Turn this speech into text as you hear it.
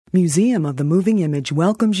Museum of the Moving Image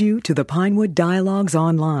welcomes you to the Pinewood Dialogues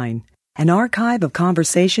Online, an archive of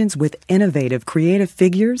conversations with innovative creative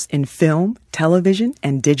figures in film, television,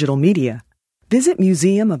 and digital media. Visit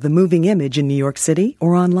Museum of the Moving Image in New York City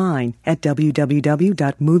or online at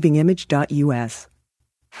www.movingimage.us.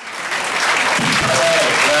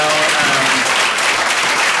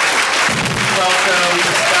 Welcome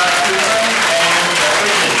Scott Cooper and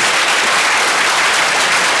Bridget.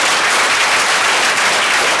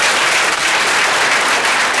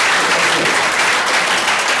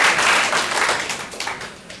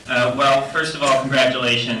 Well, first of all,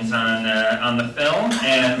 congratulations on the film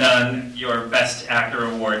and on your Best Actor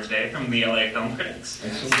award today from the LA Film Critics.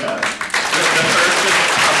 Excellent job. The first is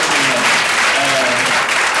probably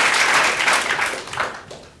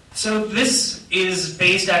So this is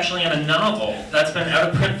based actually on a novel that's been out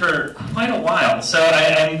of print for quite a while. So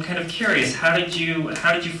I'm kind of curious, how did you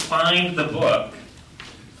find the book?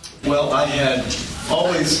 Well, I had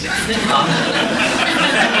always...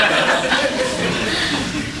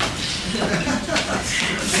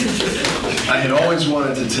 I had always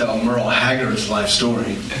wanted to tell Merle Haggard's life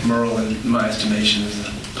story. Merle, in my estimation, is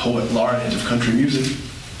the poet laureate of country music.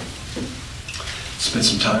 Spent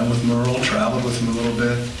some time with Merle, traveled with him a little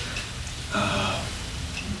bit,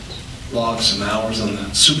 logged some hours on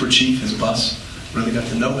the Super Chief, his bus, really got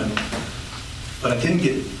to know him. But I didn't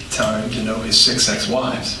get time to know his 6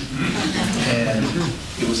 ex-wives. And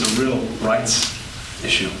it was a real rights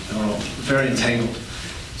issue. They were all very entangled.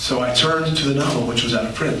 So I turned to the novel, which was out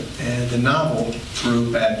of print. And the novel,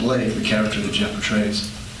 through Bad Blake, the character that Jeff portrays,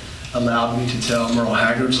 allowed me to tell Merle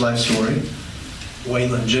Haggard's life story,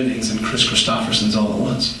 Waylon Jennings, and Chris Christopherson's all at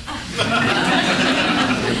once. Here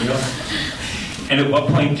we are. And at what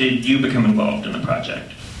point did you become involved in the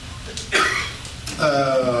project?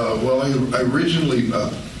 Well, I originally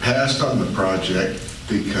passed on the project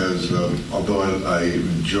because although I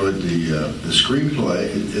enjoyed the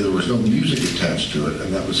screenplay, there was no music attached to it,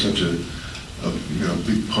 and that was such a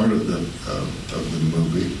big part of the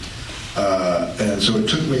movie. And so it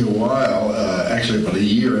took me a while. Actually, about a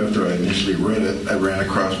year after I initially read it, I ran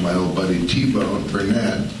across my old buddy T-Bone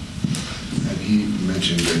Burnett, and he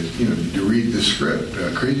mentioned that, did you read the script?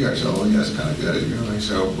 Crazy Eyes. Oh, yeah, it's kind of good. I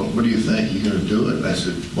said, well, what do you think? Are you going to do it? And I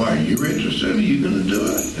said, why, are you interested? Are you going to do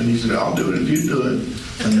it? And he said, I'll do it if you do it.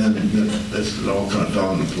 And then it all kind of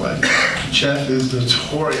fell into place. Jeff is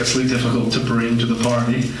notoriously difficult to bring to the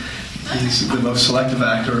party. He's the most selective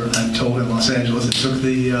actor, I'm told, in Los Angeles. It took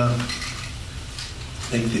the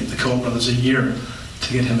Coen brothers a year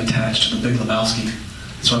to get him attached to the Big Lebowski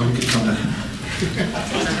so we could come to him.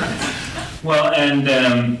 Well, and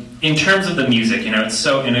in terms of the music, it's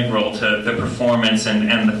so integral to the performance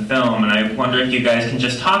and the film, and I wonder if you guys can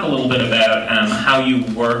just talk a little bit about how you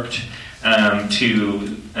worked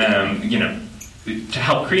to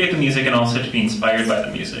help create the music and also to be inspired by the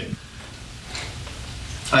music.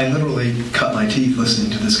 I literally cut my teeth listening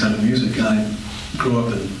to this kind of music. I grew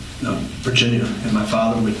up in Virginia, and my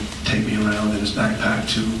father would take me around in his backpack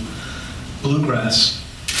to bluegrass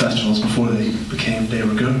festivals before they became de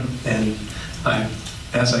rigueur. And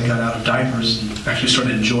as I got out of diapers and actually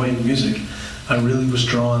started enjoying music, I really was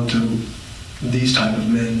drawn to these type of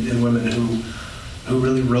men and women who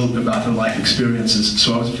really wrote about their life experiences.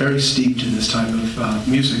 So I was very steeped in this type of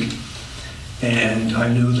music. And I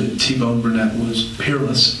knew that T-Bone Burnett was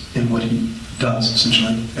peerless in what he does,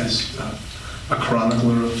 essentially, as a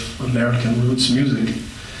chronicler of American roots music.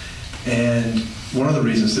 And one of the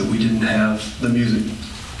reasons that we didn't have the music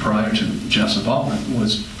prior to Jeff's involvement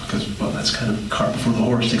was because, well, that's kind of cart before the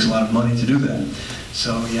horse. It takes a lot of money to do that.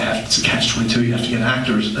 So it's a catch-22. You have to get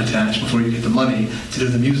actors attached before you get the money to do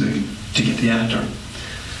the music to get the actor.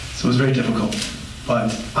 So it was very difficult.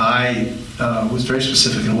 But I was very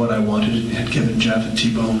specific in what I wanted and had given Jeff and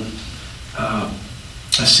T-Bone a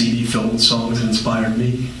CD filled with songs that inspired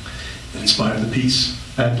me, that inspired the piece,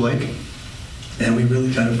 Bad Blake. And we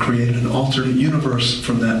really kind of created an alternate universe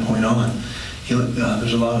from that point on.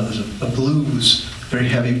 There's a blues, very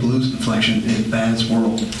heavy blues inflection in Bad's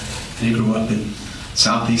world. And he grew up in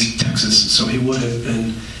southeast Texas, so he would have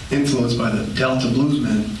been influenced by the Delta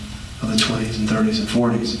bluesmen of the 20s and 30s and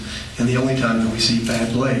 40s. And the only time that we see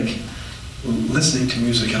Bad Blake listening to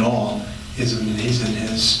music at all is when he's in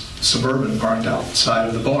his Suburban parked outside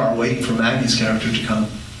of the bar waiting for Maggie's character to come.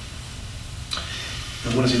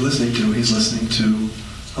 And what is he listening to? He's listening to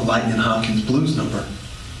a Lightnin' Hopkins blues number.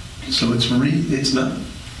 So it's not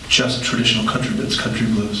just traditional country, but it's country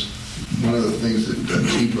blues. One of the things that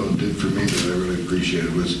T-Bone did for me that I really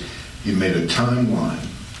appreciated was he made a timeline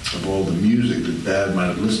of all the music that Bad might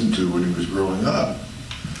have listened to when he was growing up.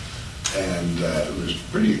 and it was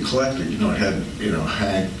pretty eclectic. You know, it had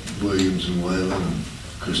Hank Williams and Waylon and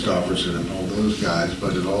Christopherson and all those guys,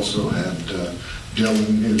 but it also had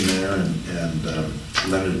Dylan in there and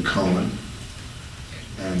Leonard Cohen.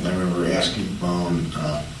 And I remember asking Bone,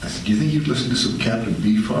 I said, "Do you think you'd listen to some Captain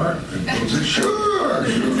Beefheart?" And Bone said, "Sure."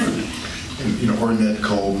 And Ornette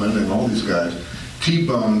Coleman and all these guys.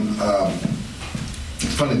 T-Bone.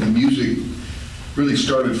 It's funny, the music really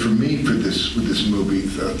started for me with this movie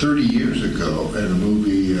 30 years ago in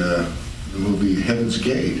the movie Heaven's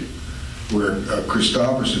Gate, where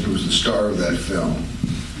Christopherson, who was the star of that film,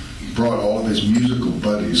 brought all of his musical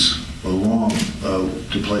buddies along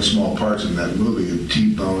to play small parts in that movie. And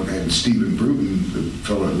T-Bone and Stephen Bruton, the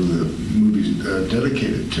fellow who the movie's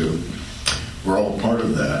dedicated to, were all part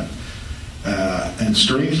of that. And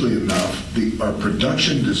strangely enough, our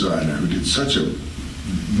production designer, who did such an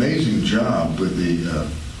amazing job with the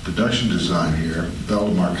production design here,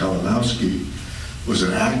 Valdemar Kalinowski, was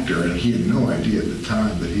an actor, and he had no idea at the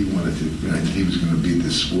time that he wanted to, that he was going to be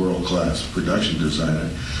this world-class production designer.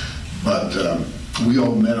 But we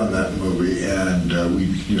all met on that movie, and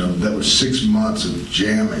that was 6 months of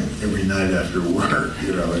jamming every night after work,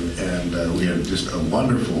 and we had just a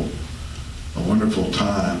wonderful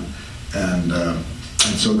time, and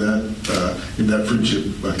so that friendship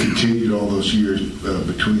continued all those years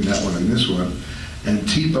between that one and this one. And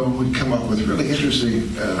T-Bone would come up with really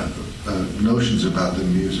interesting notions about the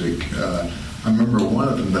music. I remember one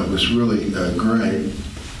of them that was really great.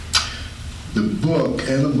 The book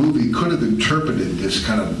and the movie could have interpreted this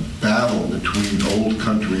kind of battle between old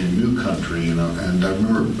country and new country, and I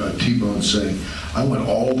remember T-Bone saying, "I want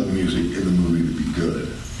all the music in the movie to be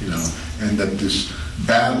good, and that this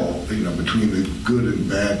battle, between the good and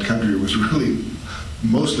bad country was really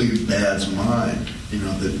mostly Bad's mind,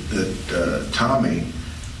 that Tommy,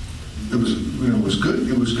 it was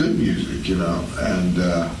good music,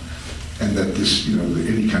 and that this,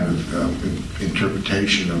 any kind of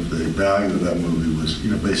interpretation of the value of that movie was,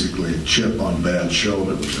 basically a chip on Bad's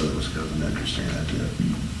shoulder, which I thought was kind of an interesting idea.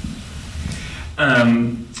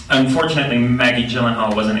 Unfortunately, Maggie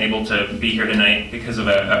Gyllenhaal wasn't able to be here tonight because of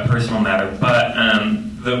a personal matter, but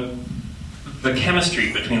the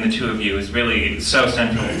chemistry between the two of you is really so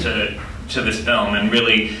central to this film, and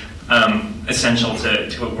really essential to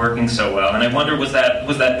it working so well. And I wonder, was that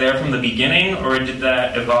there from the beginning, or did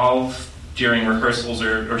that evolve during rehearsals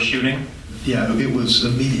or shooting? Yeah, it was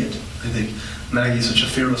immediate. I think Maggie's such a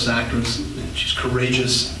fearless actress, and she's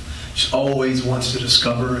courageous. She always wants to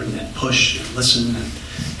discover and push and listen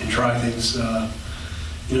and try things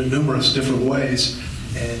numerous different ways.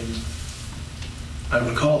 And I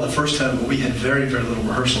recall the first time, we had very, very little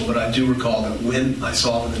rehearsal, but I do recall that when I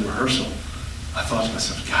saw them in rehearsal, I thought to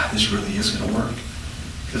myself, God, this really is going to work.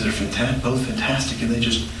 Because they're both fantastic, and they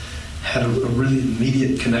just had a really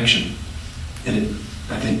immediate connection. And it,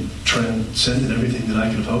 I think, transcended everything that I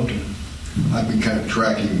could have hoped. I've been kind of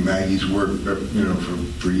tracking Maggie's work,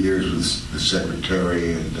 for years with The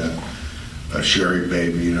Secretary and Sherry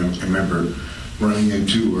Baby. I remember running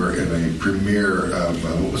into her in a premiere of,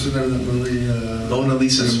 what was the name of that movie? Mona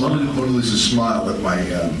Lisa Smile. Mona Lisa Smile that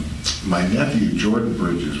my nephew, Jordan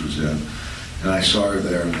Bridges, was in. And I saw her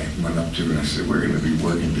there, and I went up to her and I said, "We're going to be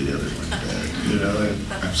working together one day."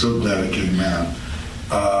 I'm so glad it came out.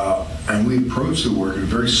 And we approached the work in a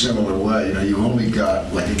very similar way. You only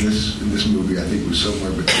got, like in this movie, I think it was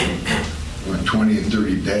somewhere between 20 and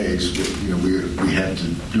 30 days. We had to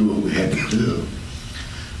do what we had to do.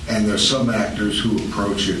 And there's some actors who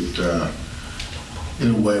approach it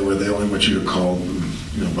in a way where they only want you to call them,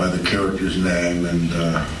 by the character's name, and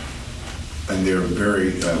they're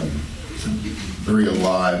very, very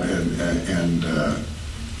alive and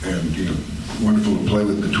wonderful to play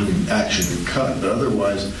with between action and cut. But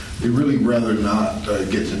otherwise, they really rather not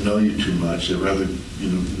get to know you too much. They rather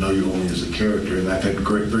know you only as a character. And I've had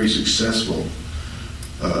very successful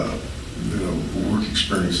work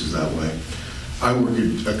experiences that way. I work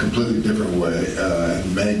a completely different way,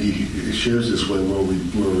 and Maggie shares this way where we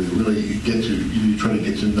really you try to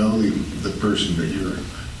get to know the person that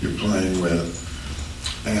you're playing with,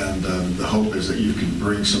 and the hope is that you can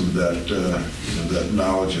bring some of that that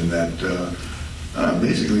knowledge and that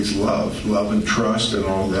basically it's love and trust and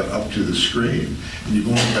all that up to the screen, and you've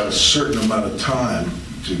only got a certain amount of time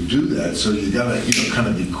to do that, so you got to kind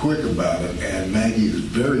of be quick about it. And Maggie is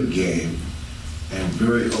very game and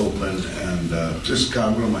very open, and just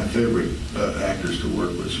one of my favorite actors to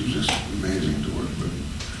work with. She was just amazing to work with.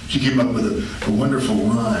 She came up with a wonderful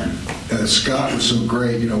line. Scott was so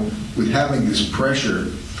great, with having this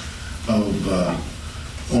pressure of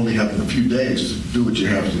only having a few days to do what you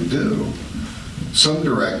have to do. some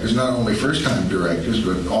directors, not only first-time directors,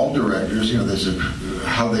 but all directors, there's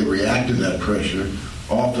how they react to that pressure.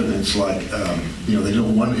 Often it's like, they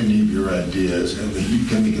don't want any of your ideas, and then you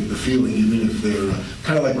kind of get the feeling, even if they're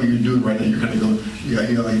kind of like what you're doing right now, you're kind of going,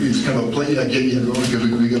 like it's kind of a play, get you going because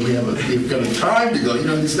we've got a time to go.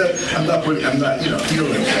 It's that I'm not, you know what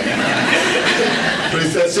I'm saying. But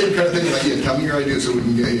it's that same kind of thing, like, tell me your ideas so we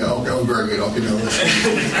can get, okay, very good, okay, now listen.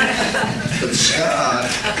 But Scott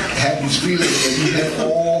had this feeling that he had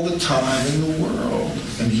all the time in the world,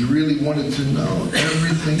 and he really wanted to know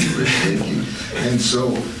everything you were thinking. And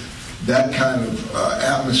so that kind of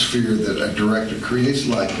atmosphere that a director creates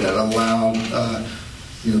like that allowed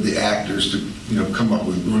the actors to come up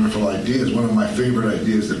with wonderful ideas. One of my favorite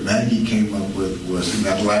ideas that Maggie came up with was in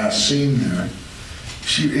that last scene there.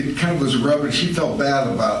 It kind of was rubber. She felt bad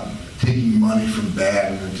about taking money from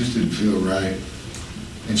Bad, and it just didn't feel right.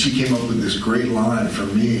 And she came up with this great line for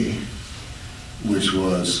me, which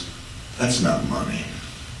was, "That's not money."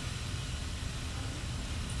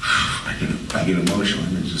 I get emotional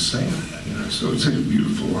even just saying that, so it's such a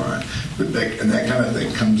beautiful line. But that kind of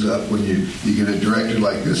thing comes up when you get a director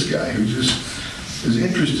like this guy who just is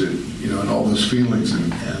interested, in all those feelings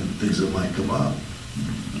and things that might come up.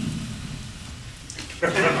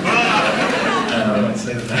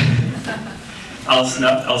 I'll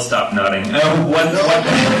stop nodding. I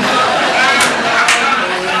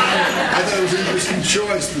thought it was an interesting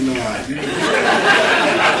choice to nod.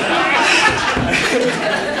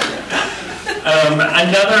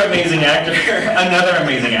 Another amazing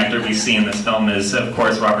actor we see in this film is, of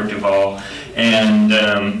course, Robert Duvall, and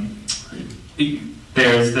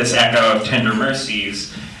there's this echo of Tender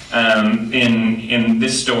Mercies in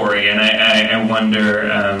this story, and I wonder,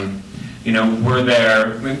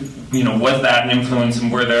 was that an influence,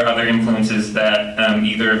 and were there other influences that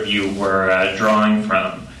either of you were drawing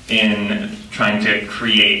from in trying to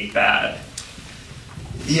create Bad?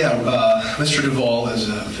 Yeah, Mr. Duvall is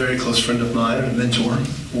a very close friend of mine and a mentor.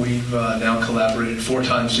 We've now collaborated 4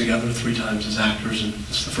 times together, 3 times as actors, and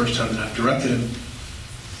it's the first time that I've directed him.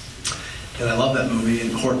 And I love that movie,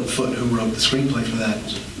 and Horton Foote, who wrote the screenplay for that,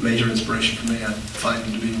 was a major inspiration for me. I find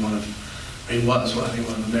him to be one of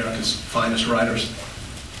America's finest writers,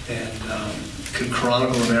 and could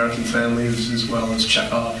chronicle American families as well as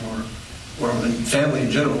Chekhov or family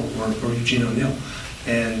in general, or Eugene O'Neill.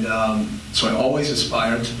 And so I always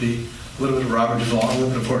aspired to be a little bit of Robert Duvall, a little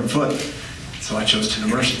bit of Horton Foote. So I chose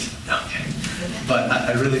Tender Mercies. Okay. But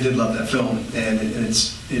I really did love that film, and it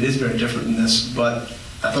is very different than this. But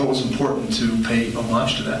I thought it was important to pay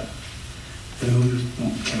homage to that. The movie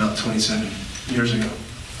came out 27 years ago.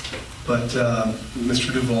 But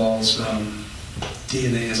Mr. Duvall's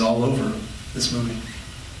DNA is all over this movie.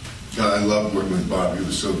 I loved working with Bob. He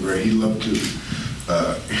was so great. He loved to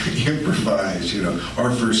improvise.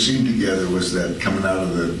 Our first scene together was that coming out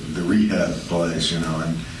of the rehab place, and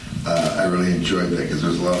I really enjoyed that because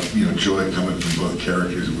there was a lot of joy coming from both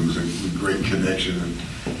characters. It was a great connection,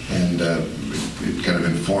 and it kind of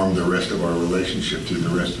informed the rest of our relationship through the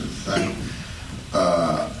rest of the thing.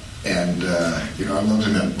 I loved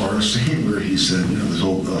in that bar scene where he said, this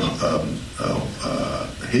whole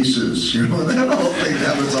Jesus, that whole thing.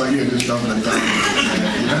 That was all you just on the time.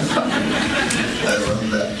 I love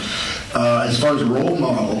that. As far as role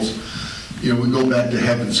models, we go back to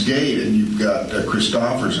Heaven's Gate, and you've got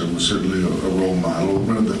Christopherson was certainly a role model.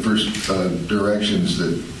 One of the first directions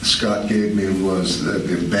that Scott gave me was that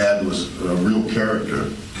if Bad was a real character,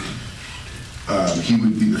 he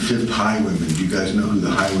would be the 5th Highwayman. You guys know who the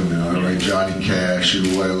Highwaymen are, right? Johnny Cash and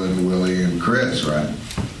Waylon, Willie, and Chris, right?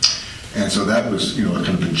 And so that was, kind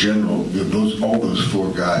of a general. All those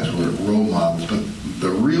 4 guys were role models, but the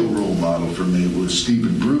real role model for me was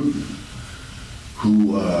Stephen Bruton,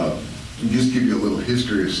 who. Just give you a little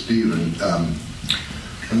history of Stephen. I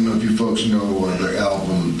don't know if you folks know the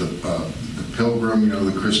album, the Pilgrim.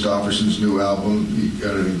 The Christopherson's new album. You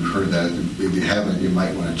got to have heard that. If you haven't, you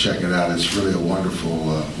might want to check it out. It's really a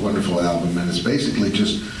wonderful album, and it's basically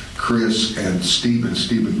just Chris and Stephen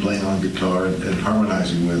playing on guitar and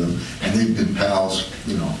harmonizing with him, and they've been pals,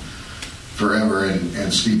 forever.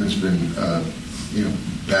 And Stephen's been,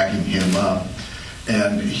 backing him up,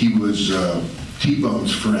 and he was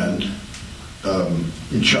T-Bone's friend.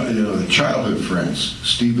 The childhood friends.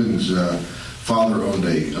 Stephen's father owned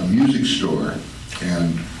a music store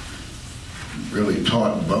and really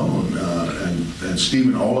taught Bone and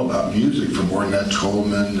Stephen all about music, from Ornette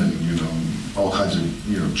Coleman and all kinds of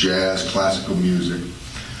jazz, classical music.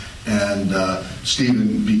 And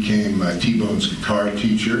Stephen became T-Bone's guitar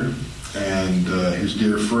teacher and his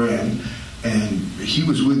dear friend. And he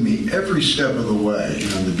was with me every step of the way.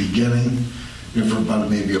 In the beginning, for about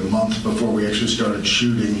maybe a month before we actually started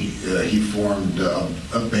shooting, he formed a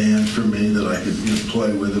band for me that I could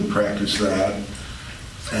play with and practice that.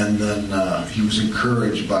 And then he was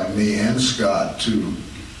encouraged by me and Scott to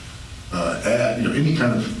add any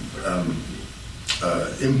kind of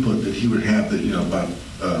input that he would have that about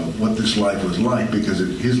what this life was like, because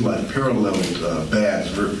his life paralleled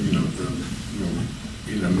Bad's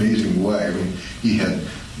in an amazing way. I mean, he had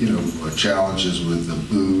challenges with the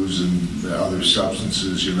booze and other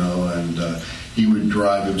substances, and he would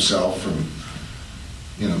drive himself from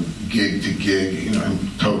gig to gig, him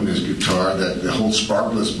toting his guitar. That the whole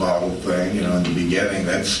Sparkless bottle thing, in the beginning,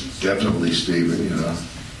 that's definitely Stephen,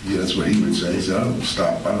 Yeah, that's what he would say. He said, I don't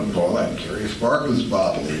stop, I don't pull, I carry a Sparkless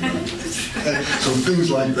bottle, So things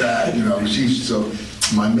like that, So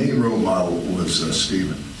my main role model was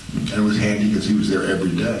Stephen. And it was handy because he was there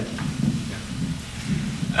every day.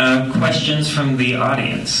 Questions from the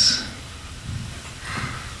audience?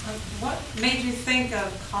 What made you think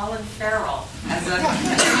of Colin Farrell as a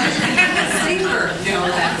singer?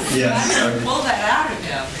 Pull that out of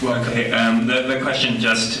him. Well, okay. The question,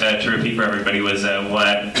 just to repeat for everybody, was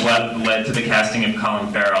what led to the casting of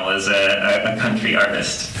Colin Farrell as a country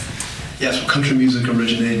artist? Yes, well, country music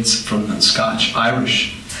originates from the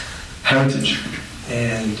Scotch-Irish heritage.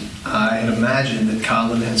 And I had imagined that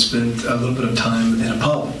Colin had spent a little bit of time in a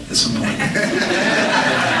pub at some point.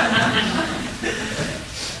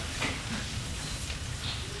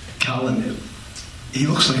 Colin, he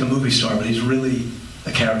looks like a movie star, but he's really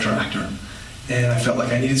a character actor. And I felt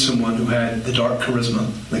like I needed someone who had the dark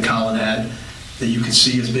charisma that Colin had, that you could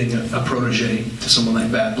see as being a protege to someone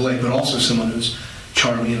like Bad Blake, but also someone who's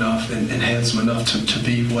charming enough and handsome enough to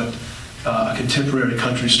be what a contemporary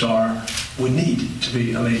country star would need to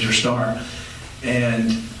be a major star.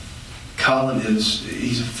 And Colin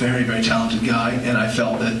he's a very, very talented guy, and I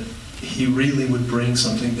felt that he really would bring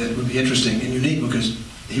something that would be interesting and unique, because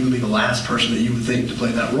he would be the last person that you would think to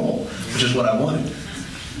play that role, which is what I wanted.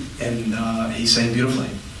 And he sang beautifully.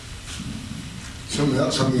 Something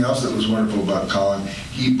else that was wonderful about Colin,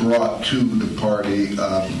 he brought to the party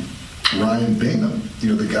Ryan Bingham,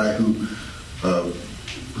 the guy who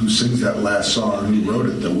sings that last song, who wrote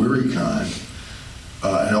it, The Weary Kind,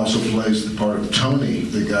 and also plays the part of Tony,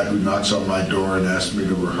 the guy who knocks on my door and asks me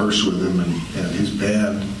to rehearse with him, and his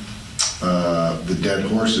band, the Dead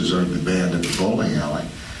Horses, are the band at the bowling alley.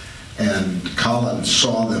 And Colin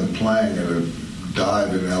saw them playing at a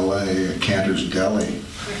dive in L.A., at Cantor's Deli,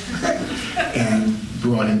 and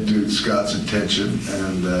brought him to Scott's attention,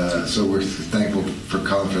 and so we're thankful for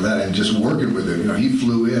Colin for that, and just working with him. He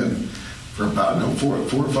flew in for about 4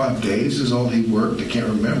 or 5 days is all he worked. I can't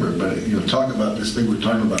remember, but talk about this thing we're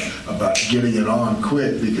talking about getting it on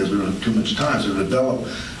quick, because we don't have too much time. So to develop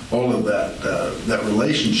all of that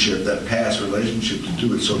relationship, that past relationship, to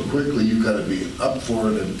do it so quickly, you've got to be up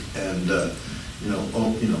for it and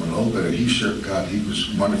open it. He was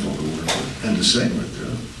wonderful to work with and to sing with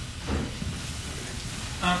too.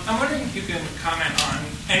 I'm wondering if you can comment on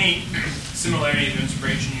any similarities or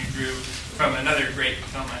inspiration you drew from another great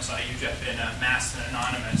film I saw you, Jeff, in Masked and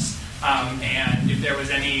Anonymous, and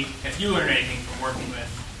if you learned anything from working with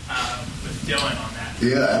Dylan on that.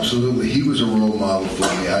 Yeah, absolutely. He was a role model for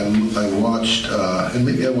me. I watched, and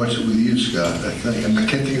maybe I watched it with you, Scott. I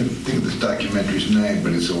can't think of this documentary's name,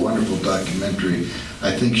 but it's a wonderful documentary.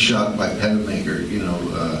 I think shot by Penmaker,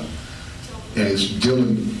 and it's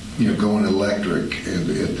Dylan, going electric at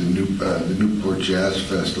the Newport Jazz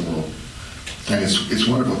Festival. And it's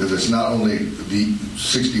wonderful, because it's not only the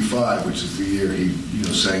 65, which is the year he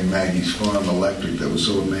sang Maggie's Farm electric, that was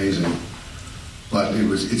so amazing, but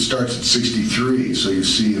it starts at 63, so you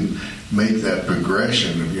see him make that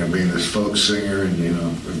progression of being this folk singer and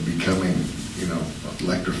becoming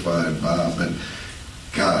electrified Bob. But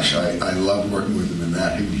gosh, I love working with him in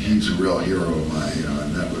that. He's a real hero of mine,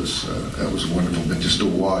 and that was wonderful. But just to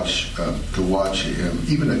watch him,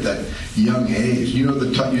 even at that young age,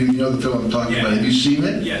 the film I'm talking about. Have you seen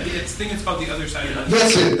it? Yeah, I think it's called The Other Side of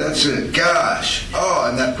the That's it. Gosh,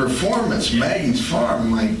 and that performance, Maggie's Farm,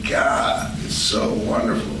 my God, it's so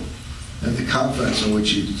wonderful, and the confidence in which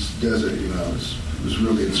he does it, was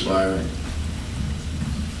really inspiring.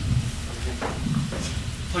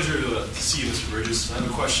 Pleasure to see you, Mr. Bridges. I have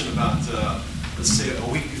a question about, let's say, a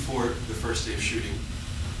week before the first day of shooting.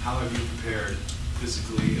 How have you prepared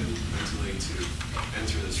physically and mentally to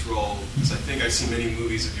enter this role? Because I think I've seen many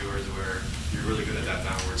movies of yours where you're really good at that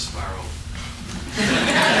downward spiral.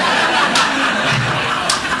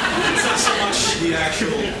 It's not so much the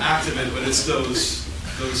actual act of it, but it's those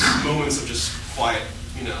moments of just quiet,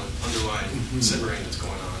 underlying simmering that's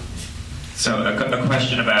going on. So a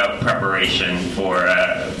question about preparation for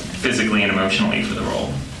physically and emotionally for the role.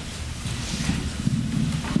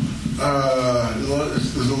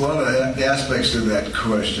 There's a lot of aspects to that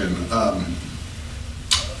question.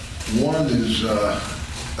 One is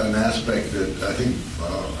an aspect that I think,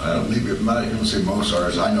 I don't know, maybe I'm not even going to say most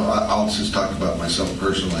artists. I know I'll just talk about myself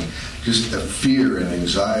personally. Just the fear and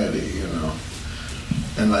anxiety, you know.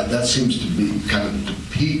 And that seems to be kind of the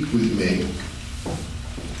peak with me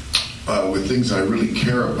with things I really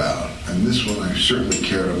care about. And this one I certainly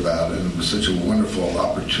cared about, and it was such a wonderful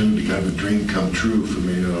opportunity, kind of a dream come true for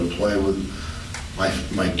me, you know, to play with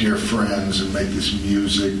my dear friends and make this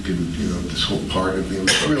music and, you know, this whole part of me. It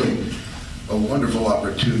was really a wonderful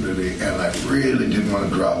opportunity, and I really didn't want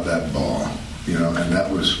to drop that ball, you know, and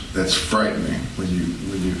that's frightening when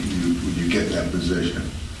you get in that position.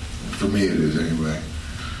 For me it is anyway.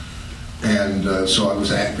 And so I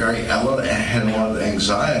had a lot of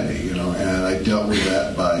anxiety, you know, and I dealt with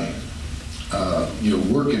that by, you know,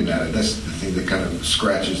 working at it. That's the thing that kind of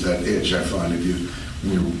scratches that itch, I find,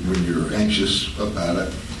 when you're anxious about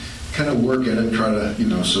it. Kind of work at it and try to, you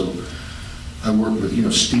know, so I worked with, you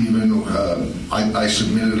know, Steven. I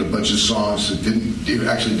submitted a bunch of songs that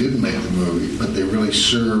didn't make the movie, but they really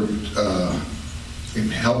served in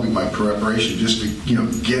helping my preparation, just to, you know,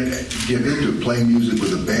 get into playing music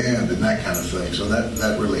with a band and that kind of thing. So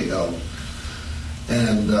that really helped.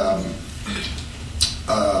 And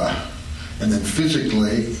then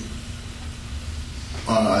physically,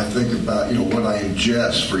 I think about, you know, what I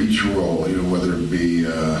ingest for each role. You know, whether it be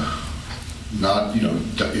not, you know,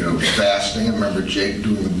 fasting. I remember Jake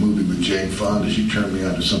doing a movie with Jane Fonda. She turned me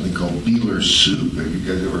on to something called Beeler's soup. Have you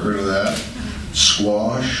guys ever heard of that?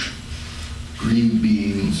 Squash, green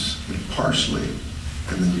beans, and parsley,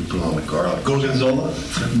 and then you put all the garlic. Gorgonzola?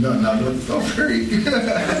 No, very.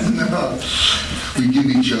 No, we give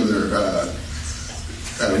each other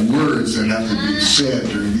words that have to be said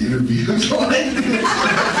during the interview. One of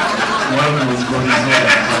them was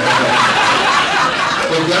gorgonzola.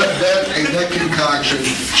 Well, that concoction,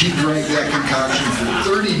 she drank that concoction for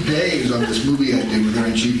 30 days on this movie I did with her,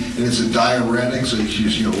 and it's a diuretic, so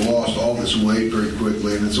she's, you know, lost all this weight very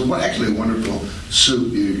quickly, and it's actually a wonderful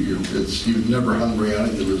soup. You're never hungry on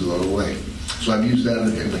it, you lose a lot of weight. So I've used that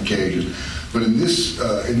in occasion. But in this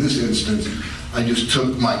instance, I just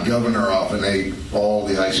took my governor off and ate all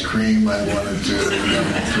the ice cream I wanted to,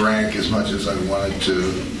 and drank as much as I wanted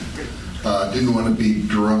to. Didn't want to be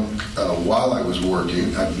drunk while I was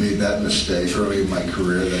working. I've made that mistake early in my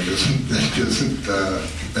career. That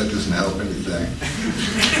doesn't help anything.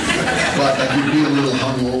 But I could be a little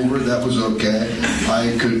hungover. That was okay.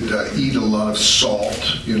 I could eat a lot of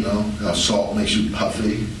salt. You know, salt makes you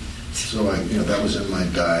puffy. So that was in my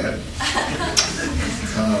diet.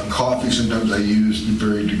 Coffee sometimes I used in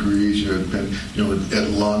varying degrees. At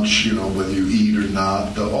lunch, you know, whether you eat or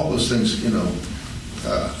not. All those things, you know.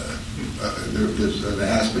 There's an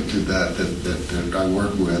aspect to that I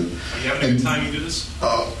work with. Are you having a good time you do this?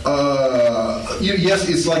 Yes,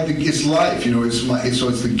 it's life. You know, it's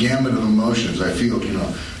the gamut of emotions. I feel, you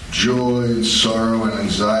know, joy and sorrow and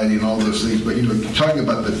anxiety and all those things. But, you know, talking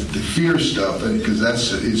about the fear stuff, because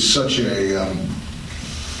it's such a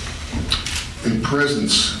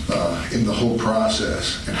presence in the whole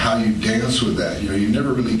process, and how you dance with that. You know, you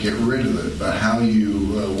never really get rid of it, but how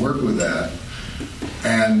you work with that.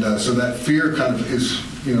 And so that fear kind of is,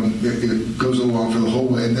 you know, it goes along for the whole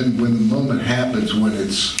way. And then when the moment happens, when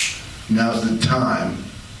now's the time,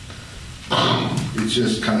 it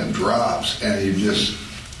just kind of drops, and you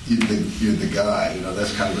think you're the guy. You know,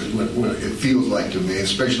 that's kind of what it feels like to me,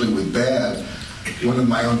 especially with Bad. One of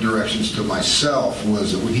my own directions to myself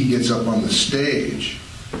was that when he gets up on the stage,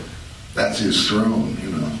 that's his throne. You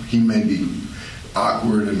know, he may be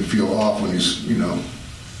awkward and feel off when he's, you know,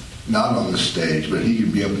 not on the stage, but he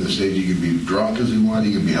can be up on the stage. He can be drunk as he wants.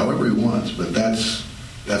 He can be however he wants. But that's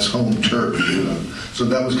home turf, you know. So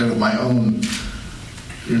that was kind of my own,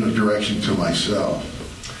 you know, direction to myself.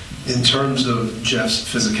 In terms of Jeff's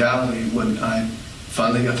physicality, when I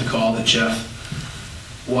finally got the call that Jeff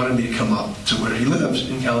wanted me to come up to where he lives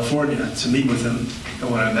in California to meet with him,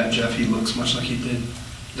 and when I met Jeff, he looks much like he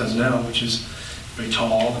does now, which is very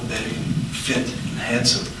tall and big and fit and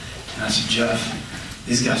handsome. And I said, Jeff,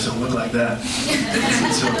 these guys don't look like that.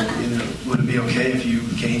 So, you know, would it be okay if you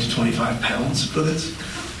gained 25 pounds for this?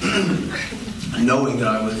 Knowing that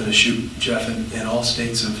I was going to shoot Jeff in all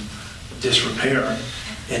states of disrepair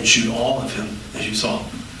and shoot all of him, as you saw.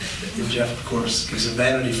 And Jeff, of course, gives a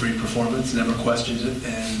vanity-free performance, never questions it,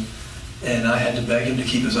 and I had to beg him to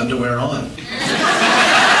keep his underwear on.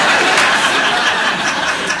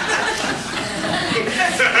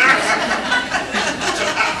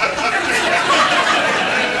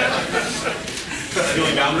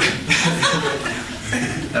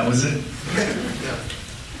 That was it.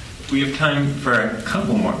 We have time for a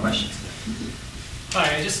couple more questions.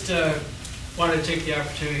 Hi, I just wanted to take the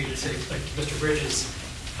opportunity to say, like Mr. Bridges,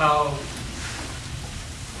 how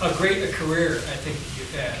great a career I think that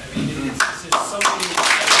you've had. I mean, it's so many.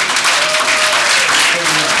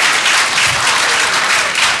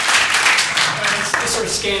 Just sort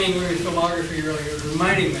of scanning your filmography earlier,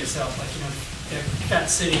 reminding myself, like, you know, Fat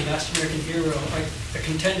City, Last American Hero, like The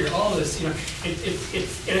Contender, all this, you know, and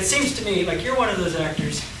it seems to me like you're one of those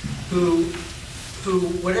actors who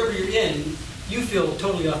whatever you're in, you feel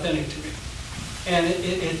totally authentic to me. And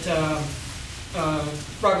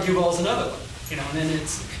Robert Duvall's another one, you know, and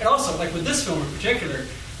also, like with this film in particular,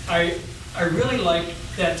 I really like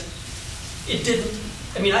that it didn't,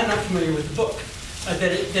 I mean, I'm not familiar with the book,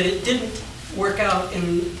 that it didn't work out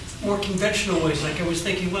in more conventional ways. Like I was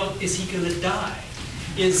thinking, well, is he going to die?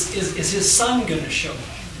 Is his son going to show up?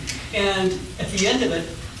 And at the end of it,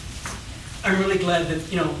 I'm really glad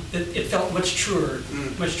that, you know, that it felt much truer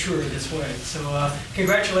this way. So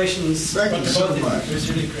congratulations. Thank you so much. It was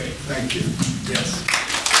really great. Thank you. Yes.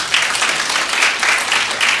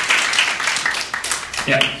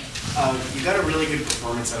 Yeah. You got a really good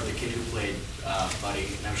performance out of the kid who played Buddy,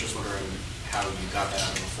 and I was just wondering how you got that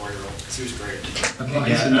out of a 4-year-old, because he was great.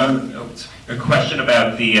 Okay, a question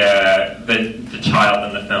about the child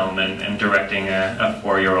in the film and directing a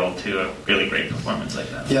 4-year-old to a really great performance like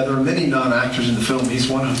that. Yeah, there are many non-actors in the film. He's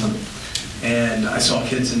one of them. And I saw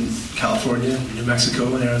kids in California, New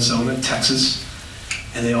Mexico, and Arizona, Texas,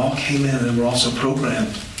 and they all came in and were also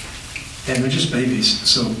programmed. And they're just babies,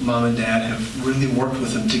 so mom and dad have really worked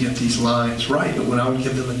with them to get these lines right. But when I would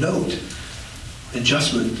give them a note,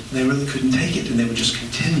 adjustment, they really couldn't take it, and they would just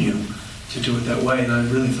continue to do it that way. And I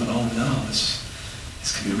really thought, oh no, this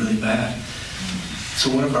could be really bad. So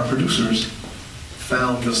one of our producers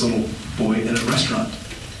found this little boy in a restaurant,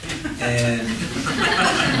 and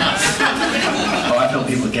I found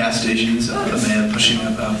people at gas stations, a man pushing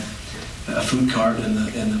a food cart in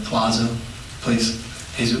the plaza place,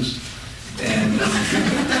 Jesus, and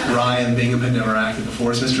Ryan Bingham had never acted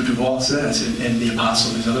before, as Mr. Duvall says, in The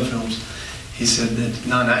Apostle and his other films. He said that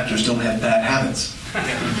non-actors don't have bad habits,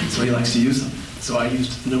 so he likes to use them. So I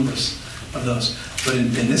used numerous of those. But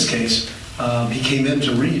in this case, he came in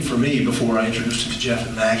to read for me before I introduced him to Jeff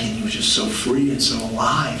and Maggie, and he was just so free and so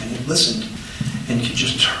alive, and he listened and could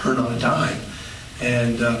just turn on a dime.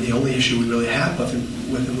 And the only issue we really had with him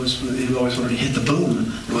was he always wanted to hit the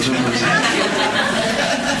boom that was over his head.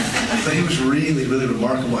 But he was really, really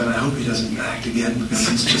remarkable, and I hope he doesn't act again because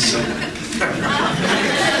he's just so...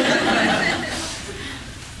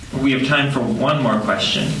 We have time for one more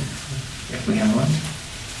question, if we have one.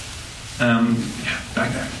 Yeah,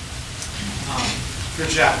 back there. For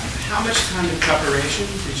Jeff, how much time in preparation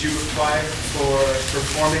did you require for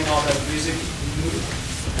performing all that music in the movie?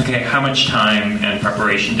 Okay, how much time and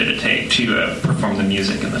preparation did it take to perform the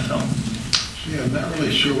music in the film? Yeah, I'm not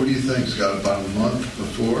really sure. What do you think, Scott? About a month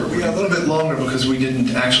before? Yeah, a little bit longer because we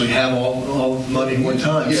didn't actually have all the money at one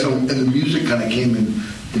time. Yeah, so, and the music kind of came in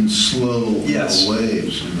slow yes.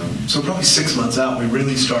 waves, you know. So probably 6 months out, we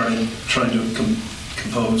really started trying to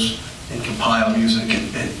compose and compile music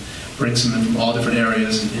and bring some in from all different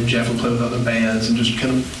areas. And Jeff would play with other bands and just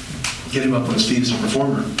kind of get him up on his feet as a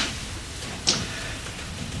performer.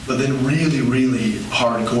 But then really, really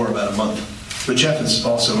hardcore about a month. But Jeff is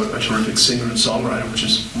also a terrific singer and songwriter, which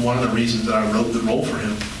is one of the reasons that I wrote the role for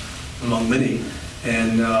him, among many.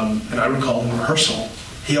 And I recall in rehearsal,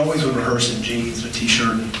 he always would rehearse in jeans and a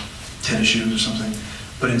t-shirt and tennis shoes or something.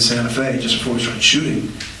 But in Santa Fe, just before we started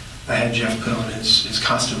shooting, I had Jeff put on his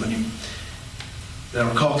costume. And I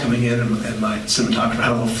recall coming in, and my cinematographer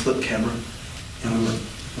had a little flip camera, and we were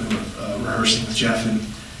rehearsing with Jeff, and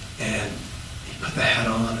he put the hat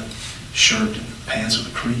on and shirt and pants with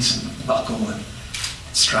a crease and a buckle and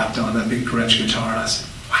strapped on that big Gretsch guitar. And I said,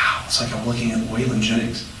 wow, it's like I'm looking at Waylon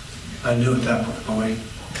Jennings. I knew at that point, boy,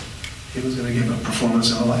 he was going to give a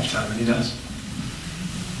performance of a lifetime, and he does.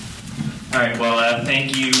 All right, well,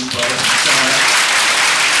 thank you both so much.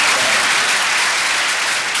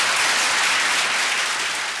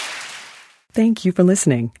 Thank you for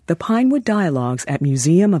listening. The Pinewood Dialogues at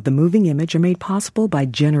Museum of the Moving Image are made possible by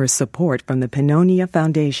generous support from the Pannonia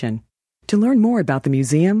Foundation. To learn more about the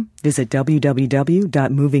museum, visit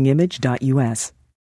www.movingimage.us.